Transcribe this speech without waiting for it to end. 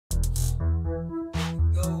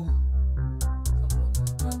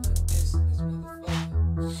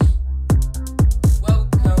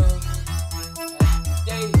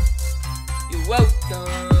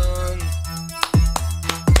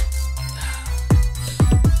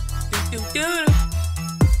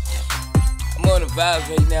I'm on the vibe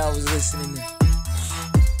right now. I was listening to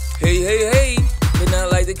Hey, but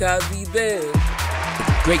not like the Cosby Bear.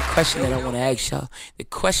 Great question that I want to ask y'all. The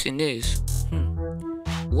question is,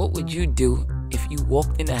 what would you do if you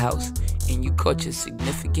walked in the house and you caught your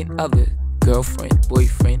significant other, girlfriend,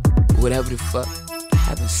 boyfriend, whatever the fuck,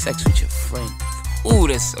 having sex with your friend? Ooh,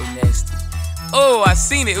 that's so nasty. Oh, I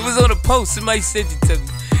seen it. It was on a post. Somebody sent it to me.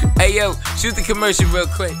 Hey, yo, shoot the commercial real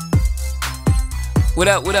quick. What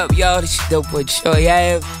up, y'all? This your dope boy, Troy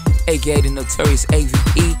Ave, aka the Notorious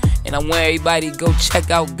AVE. And I want everybody to go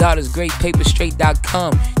check out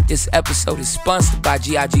godisgreatpaperstraight.com. This episode is sponsored by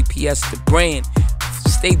GIGPS, the brand.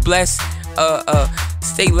 Stay blessed,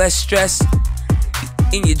 stay less stressed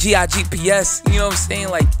in your GIGPS. You know what I'm saying?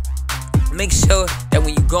 Like, make sure that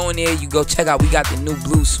when you go in there, you go check out. We got the new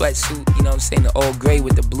blue sweatsuit, you know what I'm saying? The all gray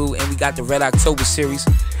with the blue. And we got the Red October series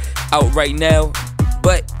out right now.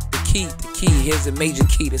 But the key, here's a major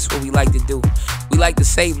key. That's what we like to do. We like to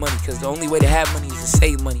save money because the only way to have money is to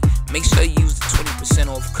save money. Make sure you use the 20%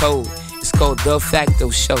 off code. It's called The FACTO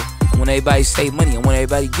Show. I want everybody to save money. I want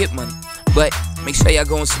everybody to get money. But make sure y'all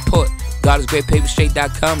go and support.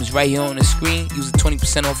 godisgreatpaperstraight.com is right here on the screen. Use the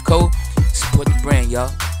 20% off code. Support the brand, y'all.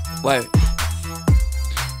 Word.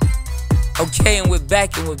 Okay, and we're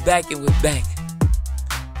back.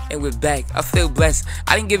 I feel blessed.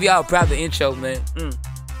 I didn't give y'all a proper intro, man.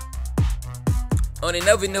 On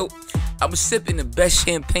another note, I was sipping the best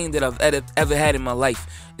champagne that I've ever had in my life.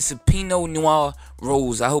 It's a Pinot Noir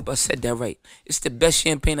Rose. I hope I said that right. It's the best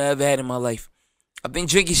champagne I ever had in my life. I've been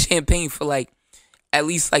drinking champagne for at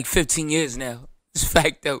least 15 years now. It's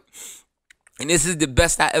FACTO. And this is the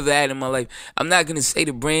best I ever had in my life. I'm not going to say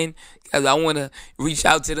the brand because I want to reach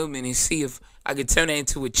out to them and see if I could turn that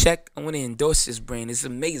into a check. I want to endorse this brand. It's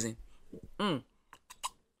amazing. I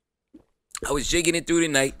was drinking it through the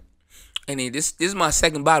night. And then this is my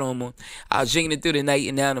second bottle I'm on. I was drinking it through the night,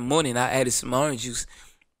 and now in the morning I added some orange juice.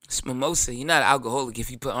 It's mimosa. You're not an alcoholic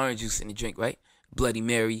if you put orange juice in the drink, right? Bloody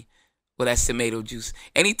Mary. Well, that's tomato juice.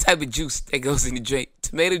 Any type of juice that goes in the drink.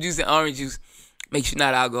 Tomato juice and orange juice makes you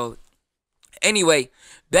not an alcoholic. Anyway,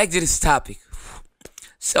 back to this topic.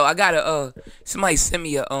 So I got somebody sent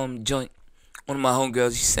me a joint. One of my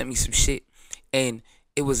homegirls, she sent me some shit. And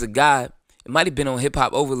it was a guy. It might have been on Hip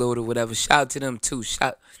Hop Overload or whatever. Shout out to them too.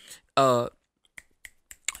 What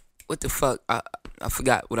the fuck? I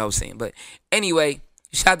forgot what I was saying. But anyway,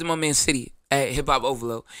 shout out to my man City at Hip Hop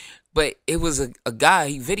Overload. But it was a guy,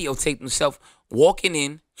 he videotaped himself walking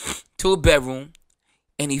in to a bedroom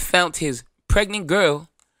and he found his pregnant girl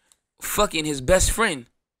fucking his best friend.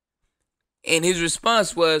 And his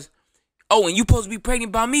response was, oh, and you supposed to be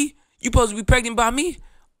pregnant by me? You supposed to be pregnant by me?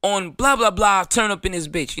 On blah, blah, blah, turn up in this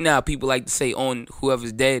bitch. You know how people like to say on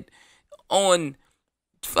whoever's dead. On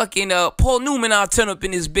fucking Paul Newman, I'll turn up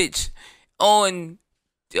in this bitch. On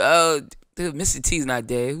Mr. T's not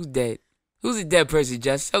dead. Who's dead? Who's a dead person,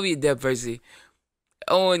 Josh? Tell me a dead person.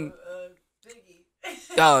 On Biggie.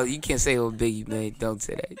 Oh, you can't say on Biggie, man. Don't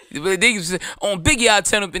say that. But on Biggie, I'll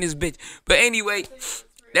turn up in this bitch. But anyway,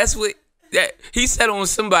 that's what that he said on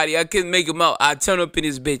somebody. I couldn't make him out. I turn up in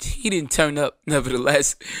this bitch. He didn't turn up,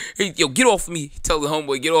 nevertheless. Yo, get off of me. He told the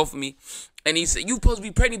homeboy, get off of me. And he said, you supposed to be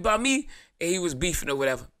pregnant by me? And he was beefing or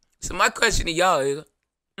whatever. So my question to y'all is,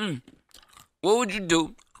 what would you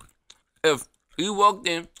do if you walked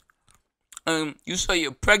in and you saw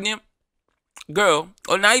your pregnant girl,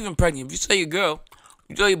 or not even pregnant, if you saw your girl,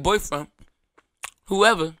 you saw your boyfriend,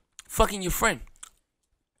 whoever, fucking your friend?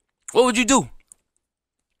 What would you do?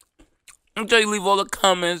 I'm tell you, leave all the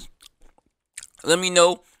comments. Let me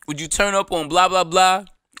know. Would you turn up on blah, blah, blah?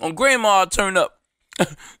 On grandma, I'll turn up.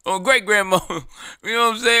 On great grandma. You know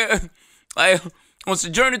what I'm saying? Like, on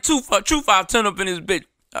Sojourner Truth, I'll turn up in this bitch.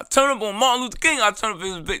 I'll turn up on Martin Luther King, I'll turn up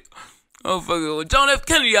in this bitch. Oh, fuck it. John F.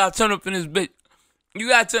 Kennedy, I'll turn up in this bitch. You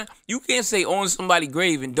can't say on somebody's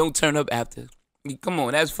grave and don't turn up after. I mean, come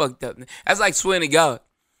on, that's fucked up. That's like swearing to God.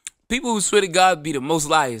 People who swear to God be the most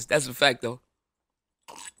liars. That's a fact, though.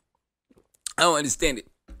 I don't understand it.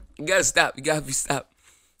 You gotta stop. You gotta be stopped.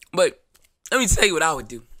 But let me tell you what I would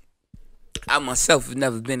do. I myself have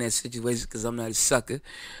never been in that situation because I'm not a sucker.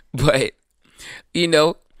 But, you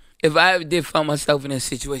know, if I ever did find myself in that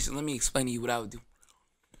situation, let me explain to you what I would do.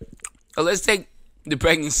 So let's take the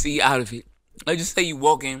pregnancy out of it. Let's just say you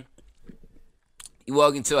walk into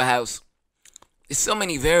a house. There's so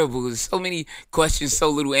many variables, so many questions, so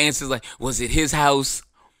little answers. Like, was it his house?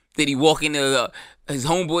 Did he walk into his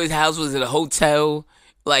homeboy's house? Was it a hotel?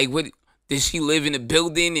 Like, what? Did she live in a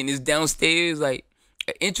building and is downstairs? Like,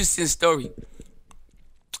 an interesting story.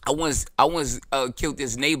 I once killed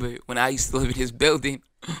this neighbor when I used to live in his building.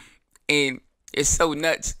 And it's so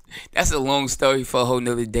nuts. That's a long story for a whole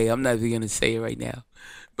nother day. I'm not even gonna say it right now.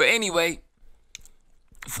 But anyway,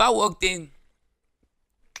 if I walked in,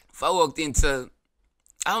 if I walked into,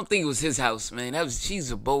 I don't think it was his house, man.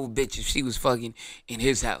 She's a bold bitch if she was fucking in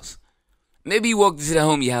his house. Maybe he walked into the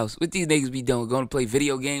homie house. What these niggas be doing? Going to play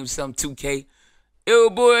video games, some 2K. Yo,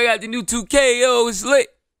 boy, I got the new 2K. Yo, it's lit.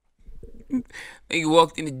 Nigga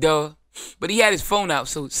walked in the door. But he had his phone out,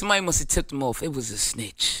 so somebody must have tipped him off. It was a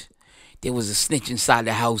snitch. There was a snitch inside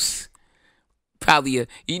the house. Probably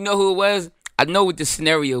you know who it was? I know what the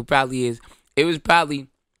scenario probably is. It was probably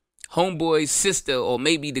homeboy's sister or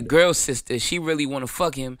maybe the girl's sister. She really want to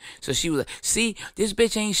fuck him. So she was like, see, this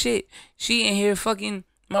bitch ain't shit. She in here fucking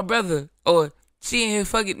my brother. Or she in here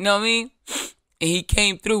fucking, you know what I mean? And he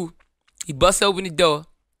came through. He bust open the door.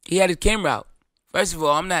 He had his camera out. First of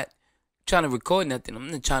all, I'm not trying to record nothing.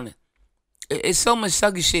 I'm not trying to. It's so much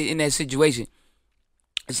sucker shit in that situation.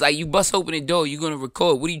 It's like you bust open the door, you're going to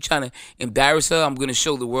record. What are you trying to embarrass her? I'm going to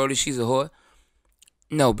show the world that she's a whore?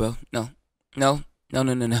 No, bro. No.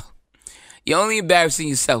 You're only embarrassing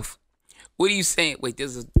yourself. What are you saying? Wait,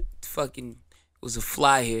 was a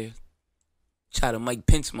fly here. Try to Mike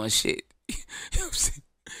Pence my shit. You know what I'm saying?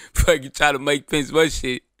 Fucking try to Mike Pence my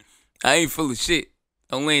shit. I ain't full of shit.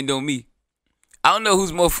 Don't land on me. I don't know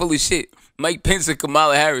who's more full of shit. Mike Pence or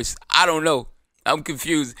Kamala Harris. I don't know. I'm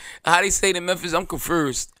confused. How they say it in Memphis, I'm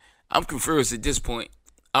confused. I'm confused at this point.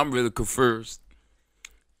 I'm really confused.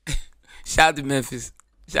 Shout out to Memphis.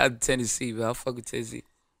 Shout out to Tennessee, bro. I fuck with Tennessee.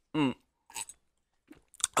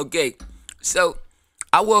 Okay, so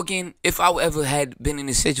I walk in. If I ever had been in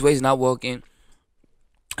this situation, I walk in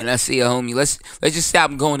and I see a homie. Let's just say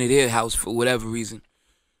I'm going to their house for whatever reason.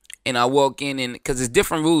 And I walk in, and because there's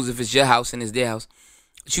different rules if it's your house and it's their house.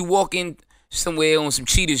 But you walk in somewhere on some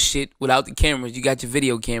cheaters shit without the cameras. You got your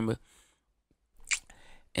video camera.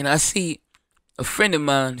 And I see a friend of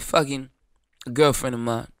mine fucking a girlfriend of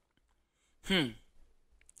mine.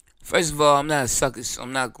 First of all, I'm not a sucker, so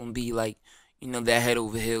I'm not going to be like, that head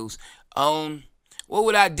over heels. What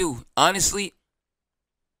would I do? Honestly,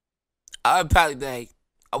 I would probably be like,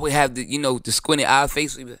 I would have the squinted eye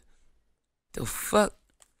face. We'd be like, the fuck?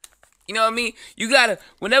 You know what I mean? You gotta,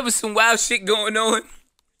 whenever some wild shit going on,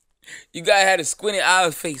 you gotta have a squinted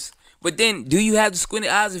eye face. But then, do you have the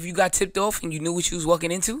squinted eyes if you got tipped off and you knew what you was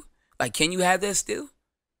walking into? Like, can you have that still?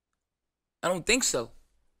 I don't think so.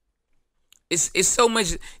 It's so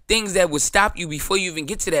much things that would stop you before you even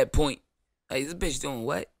get to that point. Like, this bitch doing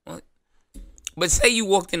what? What? But say you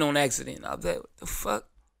walked in on accident. I'll be like, what the fuck?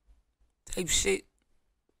 Type shit.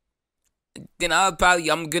 Then I'm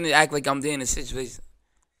gonna act like I'm there in a situation.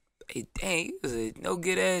 Hey, dang, he was a no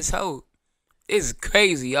good ass hoe. It's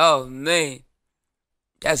crazy. Oh, man.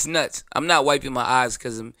 That's nuts. I'm not wiping my eyes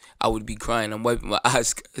because I would be crying. I'm wiping my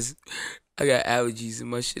eyes because I got allergies and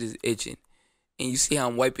my shit is itching. And you see how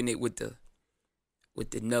I'm wiping it with the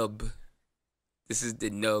nub. This is the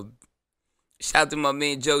nub. Shout out to my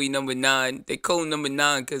man Joey number 9. They call him number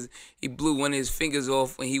 9 because he blew one of his fingers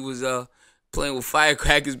off when he was playing with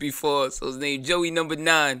firecrackers before. So his name Joey number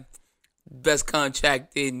 9. Best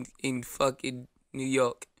contract in fucking New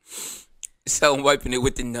York. So I'm wiping it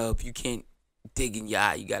with the nub. You can't dig in your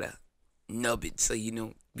eye. You gotta nub it so you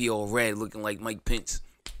don't be all red looking like Mike Pence.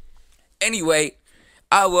 Anyway,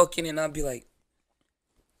 I walk in and I'll be like,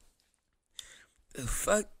 the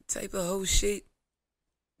fuck type of whole shit?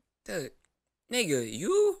 Dude, nigga,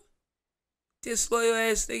 you? Disloyal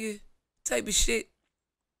ass nigga type of shit.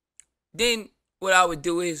 Then what I would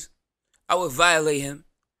do is I would violate him.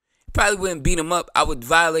 Probably wouldn't beat him up. I would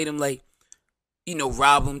violate him, like,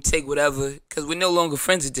 rob him, take whatever. Because we're no longer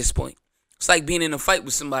friends at this point. It's like being in a fight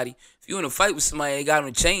with somebody. If you're in a fight with somebody and got on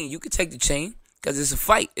a chain, you could take the chain. Because it's a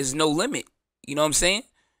fight. It's no limit. You know what I'm saying?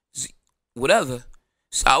 Whatever.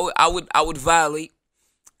 So I would violate.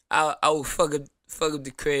 I would fuck up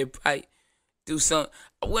the crib. Probably do something.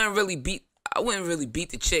 I wouldn't really beat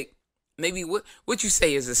the chick. Maybe what you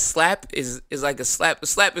say is a slap is like a slap. A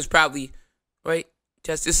slap is probably, right?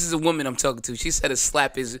 This is a woman I'm talking to. She said a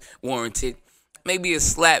slap is warranted. Maybe a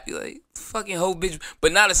slap, you're like, fucking hoe bitch.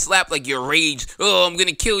 But not a slap like your rage. Oh, I'm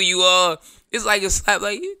gonna kill you. It's like a slap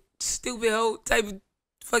like, you stupid hoe type of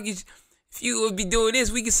fucking. If you would be doing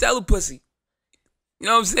this, we could sell a pussy. You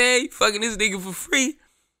know what I'm saying? Fucking this nigga for free.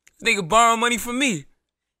 This nigga borrowing money from me.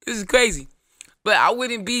 This is crazy. But I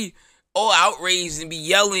wouldn't be all outraged and be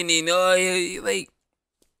yelling and like,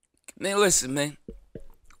 man, listen, man.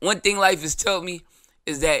 One thing life has taught me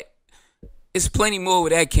is that it's plenty more where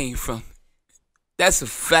that came from. That's a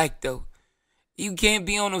fact, though. You can't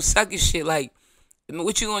be on no sucker shit. Like,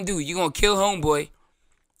 what you gonna do? You gonna kill homeboy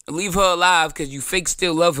leave her alive because you fake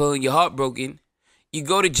still love her and you're heartbroken. You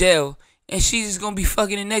go to jail, and she's just gonna be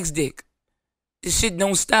fucking the next dick. This shit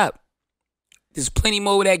don't stop. There's plenty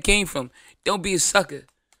more where that came from. Don't be a sucker.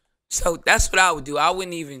 So that's what I would do. I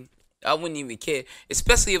wouldn't even care.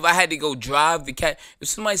 Especially if I had to go drive the cat. If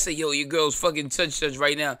somebody say, yo, your girl's fucking such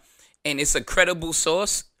right now, and it's a credible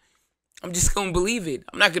source, I'm just gonna believe it.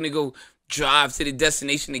 I'm not gonna go drive to the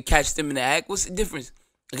destination and catch them in the act. What's the difference?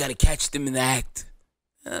 I gotta catch them in the act.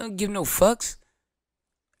 I don't give no fucks.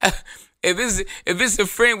 If it's a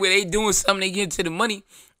friend where they doing something, they get into the money,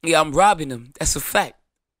 yeah, I'm robbing them. That's a fact.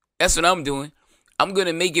 That's what I'm doing. I'm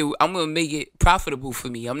gonna make it profitable for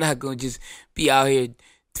me. I'm not gonna just be out here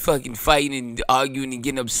fucking fighting and arguing and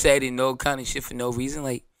getting upset and all kind of shit for no reason.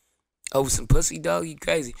 Like, over some pussy, dog, you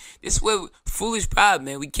crazy. This is what foolish pride,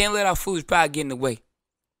 man. We can't let our foolish pride get in the way.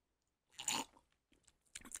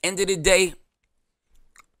 End of the day,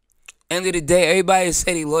 everybody that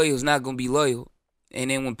say they loyal is not gonna be loyal. And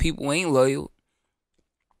then when people ain't loyal,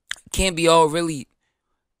 can't be all really.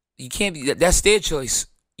 You can't be. That's their choice.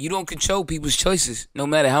 You don't control people's choices, no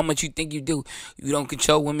matter how much you think you do. You don't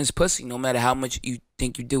control women's pussy, no matter how much you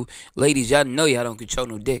think you do. Ladies, y'all know y'all don't control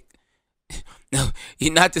no dick. No,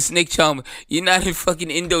 you're not the snake charmer. You're not in fucking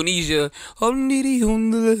Indonesia.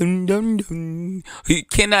 You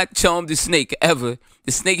cannot charm the snake, ever.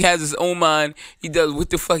 The snake has his own mind. He does what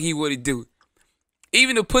the fuck he want to do.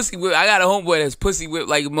 Even the pussy whip. I got a homeboy that's pussy whip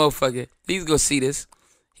like a motherfucker. He's gonna see this.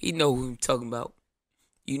 He know who I'm talking about.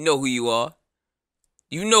 You know who you are.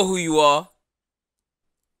 You know who you are.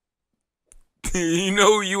 You know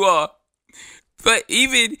who you are. But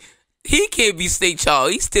even he can't be state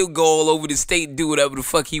child. He still go all over the state and do whatever the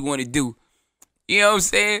fuck he want to do. You know what I'm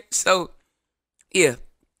saying? So, yeah.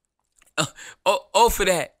 All for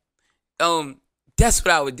that. That's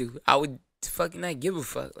what I would do. I would fucking not give a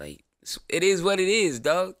fuck. Like, it is what it is,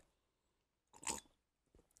 dog.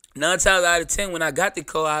 9 times out of 10, when I got the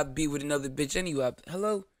call, I'd be with another bitch anyway.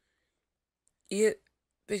 Hello? Yeah,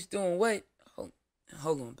 bitch doing what?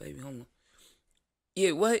 Hold on, baby, hold on.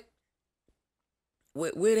 Yeah, what?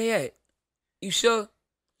 Where they at? You sure?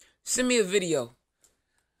 Send me a video.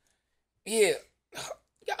 Yeah.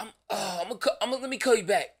 Let me call you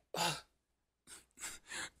back.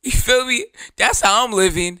 You feel me? That's how I'm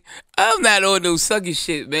living. I'm not on no sucking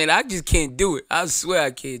shit, man. I just can't do it. I swear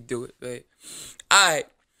I can't do it, man. Alright.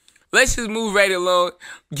 Let's just move right along.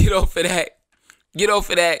 Get off of that.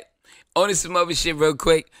 On to some other shit real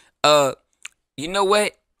quick. You know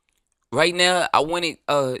what? Right now, I wanted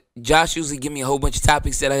Josh usually give me a whole bunch of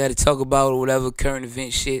topics that I got to talk about or whatever, current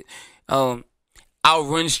event shit. I'll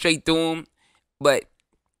run straight through them. But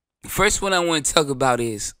the first one I want to talk about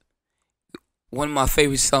is one of my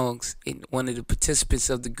favorite songs and one of the participants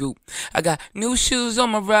of the group. I got new shoes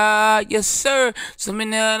on my ride, yes sir. Some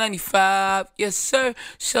in 95, yes sir.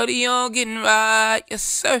 Shorty on getting right, yes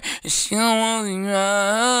sir. And she don't want to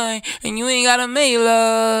right, and you ain't gotta make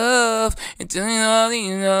love until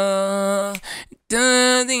you know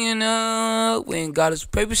enough. When got his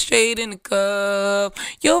paper straight in the cup.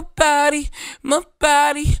 Your body, my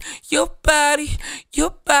body, your body,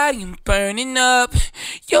 I'm burning up.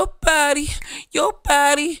 Your body,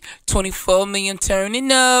 24 million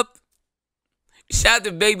turning up. Shout out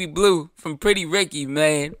to Baby Blue from Pretty Ricky,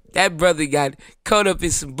 man. That brother got caught up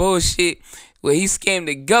in some bullshit where he scammed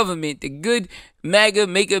the government, the good MAGA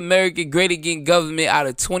Make America Great Again government, out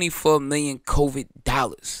of 24 million COVID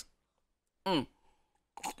dollars.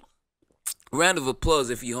 Round of applause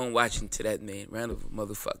if you home watching to that, man. Round of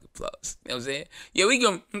motherfucking applause. You know what I'm saying? Yeah, we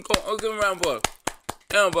give him a round of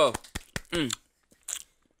applause.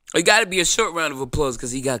 It got to be a short round of applause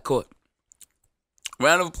because he got caught.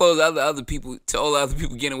 Round of applause to other people, to all the other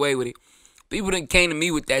people getting away with it. People done came to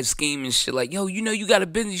me with that scheme and shit like, yo, you know you got a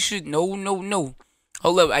business, you should. No.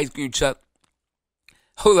 Hold up, Ice Cream Chuck.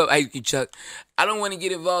 I don't want to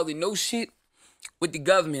get involved in no shit with the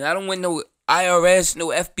government. I don't want no IRS, no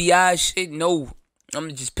FBI shit, no. I'm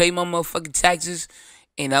gonna just pay my motherfucking taxes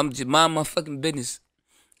and I'm just mind my fucking business.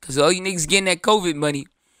 Cause all you niggas getting that COVID money,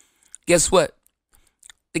 guess what?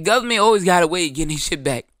 The government always got a way of getting his shit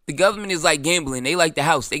back. The government is like gambling. They like the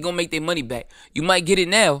house. They gonna make their money back. You might get it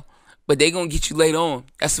now, but they gonna get you later on.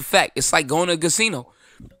 That's a fact. It's like going to a casino.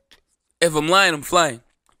 If I'm lying, I'm flying.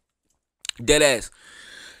 Dead ass.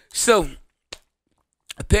 So,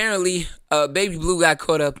 apparently, Baby Blue got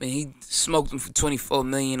caught up and he smoked him for 24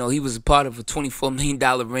 million, or he was a part of a $24 million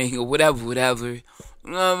ring, or whatever.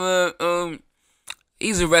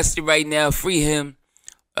 He's arrested right now. Free him.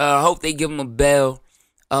 Hope they give him a bail.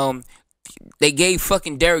 They gave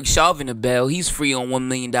fucking Derek Chauvin a bail. He's free on $1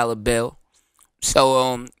 million bail.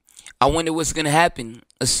 So, I wonder what's gonna happen.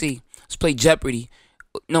 Let's see. Let's play Jeopardy.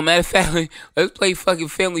 No, matter of fact, let's play fucking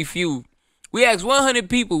Family Feud. We asked 100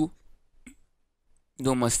 people.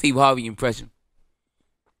 Doing my Steve Harvey impression.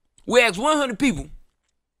 We asked 100 people.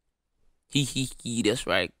 He, that's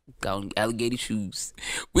right. Got on alligator shoes.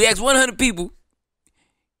 We asked 100 people.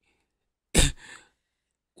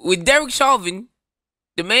 With Derek Chauvin,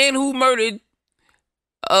 the man who murdered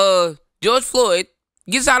George Floyd,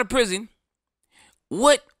 gets out of prison,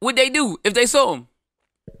 what would they do if they saw him?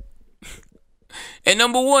 And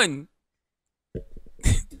number one,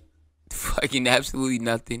 fucking absolutely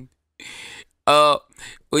nothing.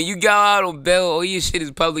 When you go out on bail, all your shit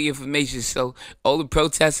is public information. So all the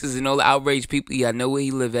protesters and all the outraged people, you gotta know where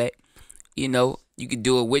you live at. You know, you could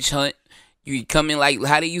do a witch hunt. You could come in like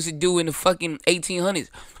how they used to do in the fucking 1800s.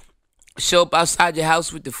 Show up outside your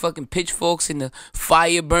house with the fucking pitchforks and the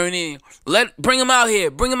fire burning. Bring him out here.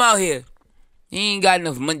 Bring him out here. He ain't got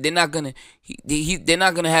enough money. They're not gonna. They're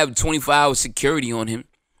not gonna have 24-hour security on him.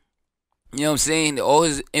 You know what I'm saying? All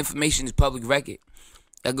his information is public record.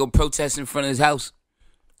 I go protest in front of his house.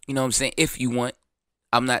 You know what I'm saying? If you want,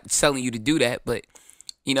 I'm not telling you to do that, but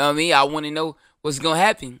you know what I mean. I want to know what's gonna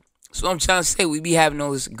happen. So I'm trying to say, we be having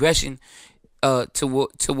all this aggression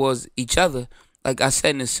towards each other. Like I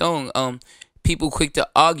said in the song, people quick to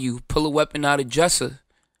argue, pull a weapon out of dresser.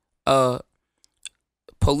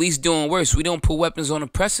 Police doing worse. We don't pull weapons on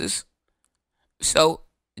oppressors. So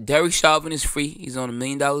Derek Chauvin is free. He's on $1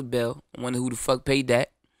 million bail. I wonder who the fuck paid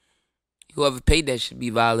that. Whoever paid that should be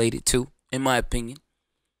violated too, in my opinion.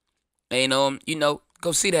 And you know,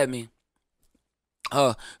 go see that man.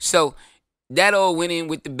 So that all went in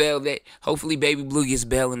with the bail that hopefully Baby Blue gets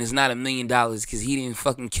bail and it's not $1 million because he didn't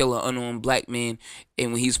fucking kill an unarmed black man,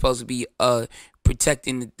 and when he's supposed to be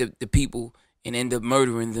protecting the people and end up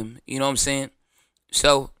murdering them. You know what I'm saying?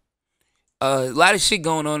 So a lot of shit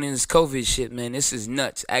going on in this COVID shit, man. This is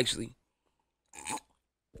nuts, actually.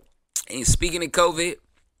 And speaking of COVID,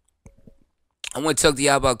 I want to talk to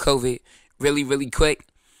y'all about COVID really, really quick.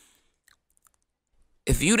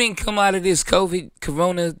 If you didn't come out of this COVID,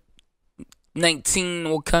 Corona-19,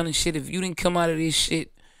 all kind of shit, if you didn't come out of this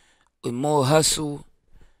shit with more hustle,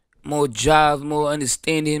 more drive, more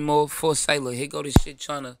understanding, more foresight, look, here go this shit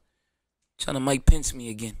trying to Mike Pence me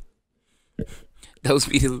again. That's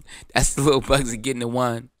the little bugs that getting the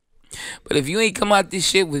wine. But if you ain't come out this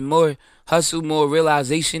shit with more hustle, more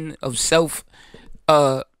realization of self,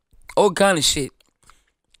 all kind of shit.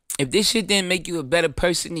 If this shit didn't make you a better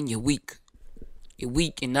person, then you're weak. You're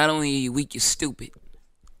weak, and not only are you weak, you're stupid.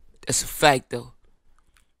 That's a fact, though.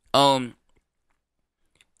 And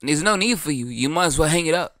there's no need for you. You might as well hang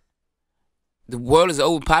it up. The world is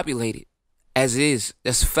overpopulated, as it is.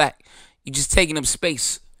 That's a fact. You're just taking up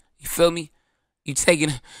space. You feel me? You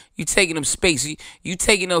taking up space. You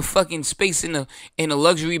taking up fucking space in a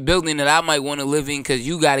luxury building that I might want to live in, because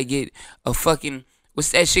you gotta get a fucking,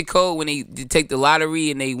 what's that shit called when they take the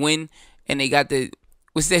lottery and they win and they got the,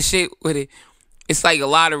 what's that shit with it? It's like a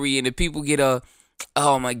lottery and the people get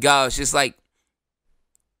oh my gosh, it's like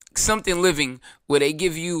something living where they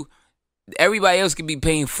give you, everybody else could be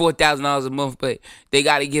paying $4,000 a month, but they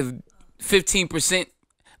gotta give 15%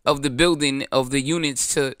 of the building, of the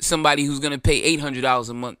units, to somebody who's gonna pay $800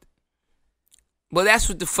 a month. Well, that's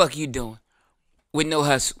what the fuck you doing with no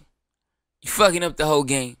hustle. You fucking up the whole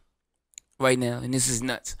game right now, and this is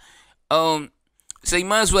nuts. So you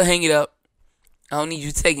might as well hang it up. I don't need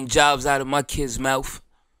you taking jobs out of my kids' mouth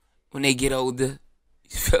when they get older.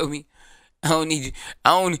 You feel me? I don't need you.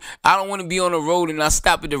 I don't want to be on the road and I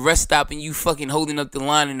stop at the rest stop and you fucking holding up the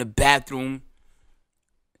line in the bathroom.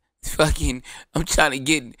 Fucking, I'm trying to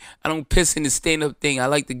get, I don't piss in the stand-up thing. I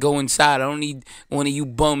like to go inside. I don't need one of you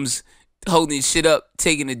bums holding shit up,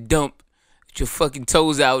 taking a dump with your fucking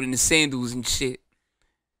toes out in the sandals and shit.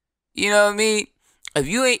 You know what I mean?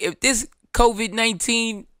 If this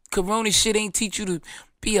COVID-19 Corona shit ain't teach you to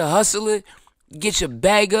be a hustler, get your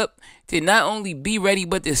bag up, to not only be ready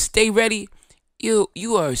but to stay ready, you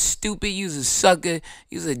are stupid. You's a sucker.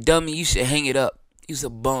 You's a dummy. You should hang it up. You's a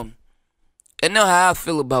bum. I know how I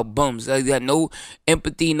feel about bums. I got no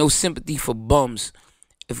empathy, no sympathy for bums.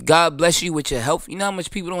 If God bless you with your health, you know how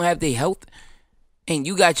much people don't have their health? And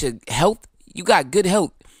you got your health, you got good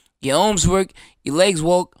health. Your arms work, your legs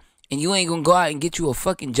walk, and you ain't gonna go out and get you a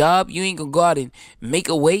fucking job? You ain't gonna go out and make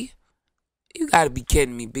a way? You gotta be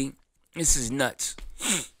kidding me, B. This is nuts.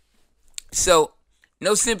 So,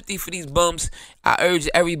 no sympathy for these bums. I urge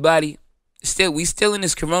everybody, we still in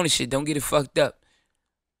this Corona shit. Don't get it fucked up.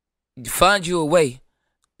 Find you a way.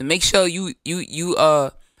 And make sure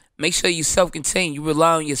make sure you self-contained. You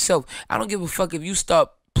rely on yourself. I don't give a fuck if you start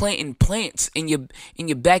planting plants in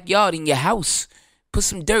your backyard, in your house. Put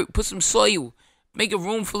some dirt, put some soil. Make a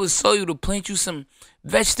room full of soil to plant you some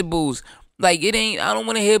vegetables. Like, I don't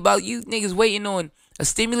want to hear about you niggas waiting on a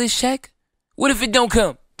stimulus check. What if it don't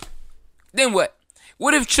come? Then what?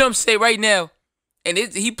 What if Trump say right now, and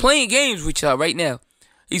he playing games with y'all right now.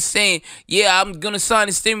 He's saying, yeah, I'm going to sign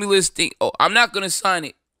the stimulus thing. Oh, I'm not going to sign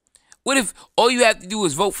it. What if all you have to do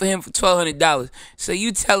is vote for him for $1,200? So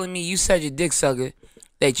you telling me you such a dick sucker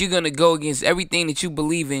that you're going to go against everything that you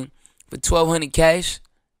believe in for $1,200 cash?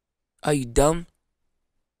 Are you dumb?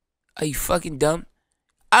 Are you fucking dumb?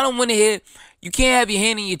 I don't want to hear. You can't have your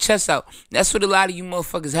hand in your chest out. That's what a lot of you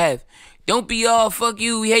motherfuckers have. Don't be all fuck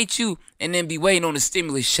you, we hate you, and then be waiting on a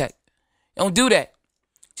stimulus check. Don't do that.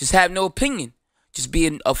 Just have no opinion. Just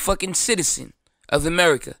be a fucking citizen of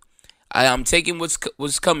America. I'm taking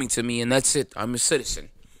what's coming to me, and that's it. I'm a citizen.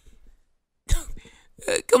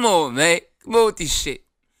 Come on, man. Come on with this shit.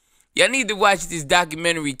 Y'all need to watch this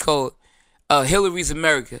documentary called Hillary's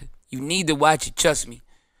America. You need to watch it. Trust me.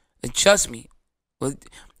 And trust me. Well,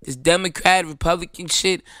 this Democrat, Republican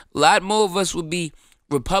shit, a lot more of us would be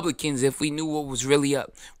Republicans if we knew what was really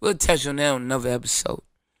up. We'll touch on that on another episode.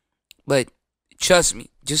 But trust me.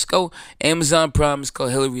 Just go Amazon Prime. It's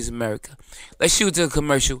called Hillary's America. Let's shoot to a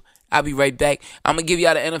commercial. I'll be right back. I'm going to give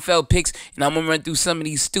y'all the NFL picks, and I'm going to run through some of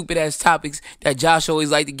these stupid-ass topics that Josh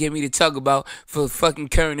always like to get me to talk about for fucking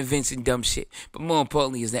current events and dumb shit. But more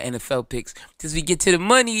importantly is the NFL picks. Because we get to the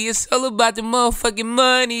money, it's all about the motherfucking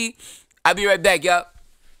money. I'll be right back, y'all.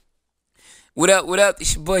 What up?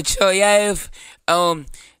 It's your boy, Troy Ave.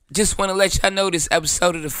 Just want to let y'all know this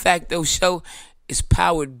episode of the FACTO show is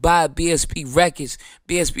powered by BSP Records.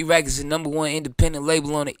 BSP Records is the #1 independent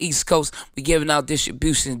label on the East Coast. We giving out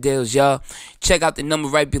distribution deals, y'all. Check out the number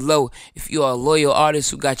right below. If you are a loyal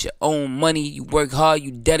artist who got your own money, you work hard,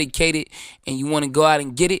 you dedicated, and you want to go out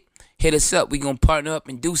and get it, hit us up. We gonna partner up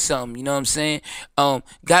and do something. You know what I'm saying? Got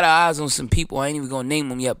our eyes on some people. I ain't even gonna name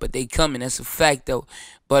them yet, but they coming. That's a fact, though.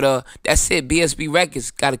 But that's it. BSB Records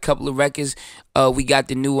got a couple of records. We got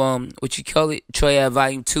the new Troy Ave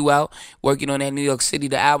Volume 2 out. Working on that New York City,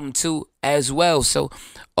 the album 2 as well. So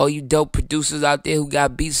all you dope producers out there who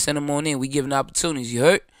got beats, send them on in. We giving opportunities. You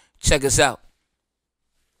heard? Check us out.